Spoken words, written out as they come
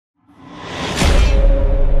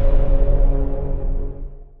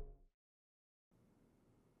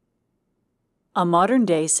A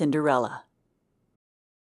modern-day Cinderella.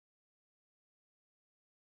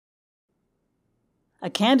 A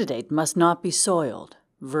candidate must not be soiled,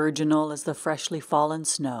 virginal as the freshly fallen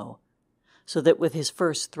snow, so that with his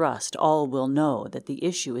first thrust all will know that the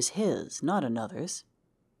issue is his, not another's.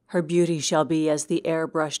 Her beauty shall be as the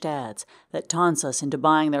airbrushed ads that taunts us into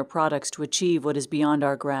buying their products to achieve what is beyond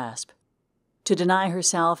our grasp. To deny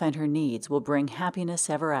herself and her needs will bring happiness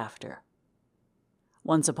ever after.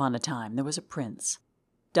 Once upon a time there was a prince.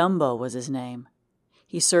 Dumbo was his name.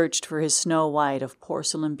 He searched for his Snow White of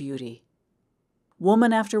porcelain beauty.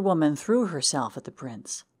 Woman after woman threw herself at the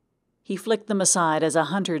prince. He flicked them aside as a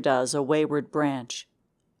hunter does a wayward branch.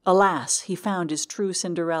 Alas, he found his true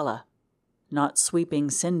Cinderella, not sweeping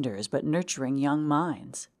cinders, but nurturing young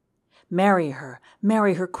minds. Marry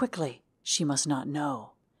her quickly, she must not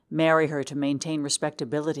know. Marry her to maintain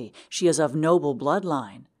respectability, she is of noble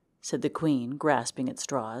bloodline, said the queen, grasping at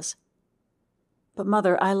straws. But,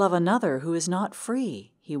 mother, I love another who is not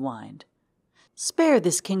free, he whined. Spare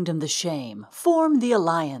this kingdom the shame, form the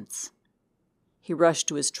alliance. He rushed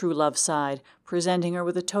to his true love's side, presenting her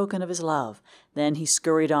with a token of his love. Then he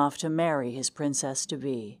scurried off to marry his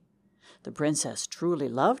princess-to-be. The princess truly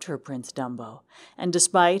loved her Prince Dumbo, and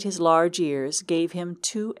despite his large ears, gave him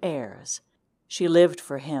 2 heirs. She lived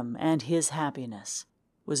for him and his happiness.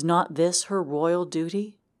 Was not this her royal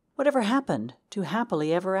duty? Whatever happened to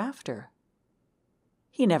happily ever after?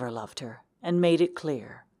 He never loved her, and made it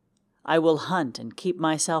clear. I will hunt and keep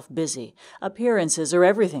myself busy. Appearances are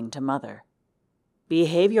everything to mother.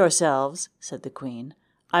 Behave yourselves, said the queen.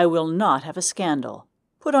 I will not have a scandal.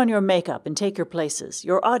 Put on your makeup and take your places.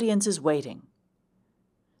 Your audience is waiting.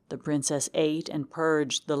 The princess ate and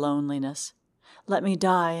purged the loneliness. Let me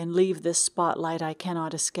die and leave this spotlight I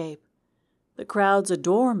cannot escape. The crowds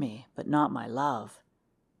adore me, but not my love.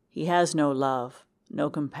 He has no love, no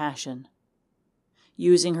compassion.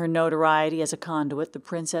 Using her notoriety as a conduit, the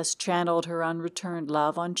princess channeled her unreturned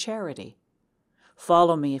love on charity.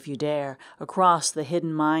 Follow me if you dare, across the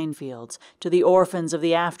hidden minefields, to the orphans of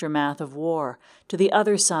the aftermath of war, to the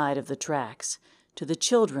other side of the tracks, to the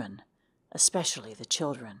children, especially the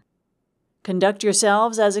children. Conduct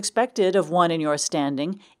yourselves as expected of one in your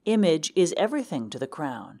standing. Image is everything to the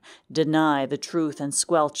crown. Deny the truth and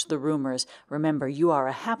squelch the rumors. Remember, you are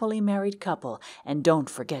a happily married couple, and don't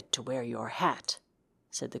forget to wear your hat,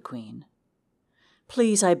 said the queen.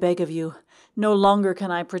 Please, I beg of you, no longer can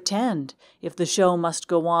I pretend. If the show must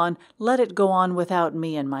go on, let it go on without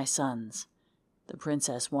me and my sons. The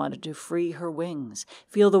princess wanted to free her wings,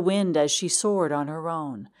 feel the wind as she soared on her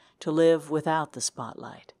own, to live without the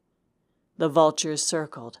spotlight. The vultures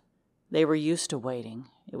circled. They were used to waiting.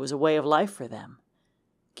 It was a way of life for them.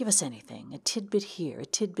 Give us anything, a tidbit here, a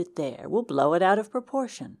tidbit there. We'll blow it out of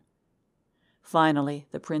proportion. Finally,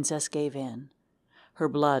 the princess gave in. Her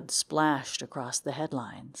blood splashed across the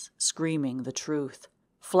headlines, screaming the truth.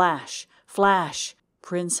 Flash! Flash!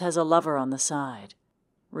 Prince has a lover on the side.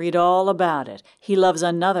 Read all about it. He loves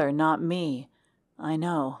another, not me. I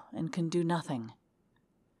know, and can do nothing.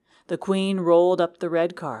 The queen rolled up the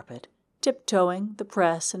red carpet. Tiptoeing, the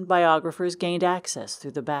press and biographers gained access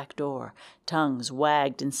through the back door. Tongues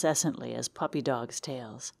wagged incessantly as puppy dogs'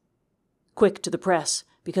 tails. Quick to the press,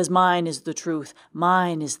 because mine is the truth,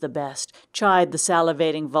 mine is the best. Chide the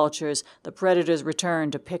salivating vultures, the predators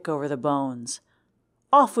return to pick over the bones.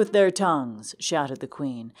 Off with their tongues, shouted the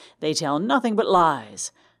queen. They tell nothing but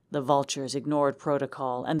lies. The vultures ignored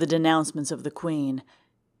protocol and the denouncements of the queen.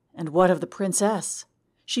 And what of the princess?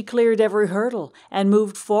 She cleared every hurdle and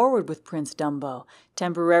moved forward with Prince Dumbo,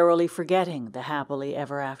 temporarily forgetting the happily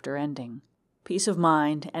ever after ending. Peace of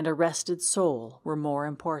mind and a rested soul were more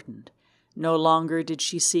important. No longer did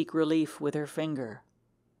she seek relief with her finger.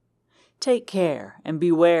 Take care and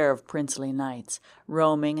beware of princely knights,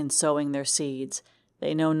 roaming and sowing their seeds.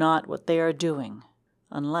 They know not what they are doing,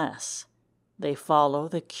 unless they follow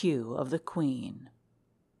the cue of the queen.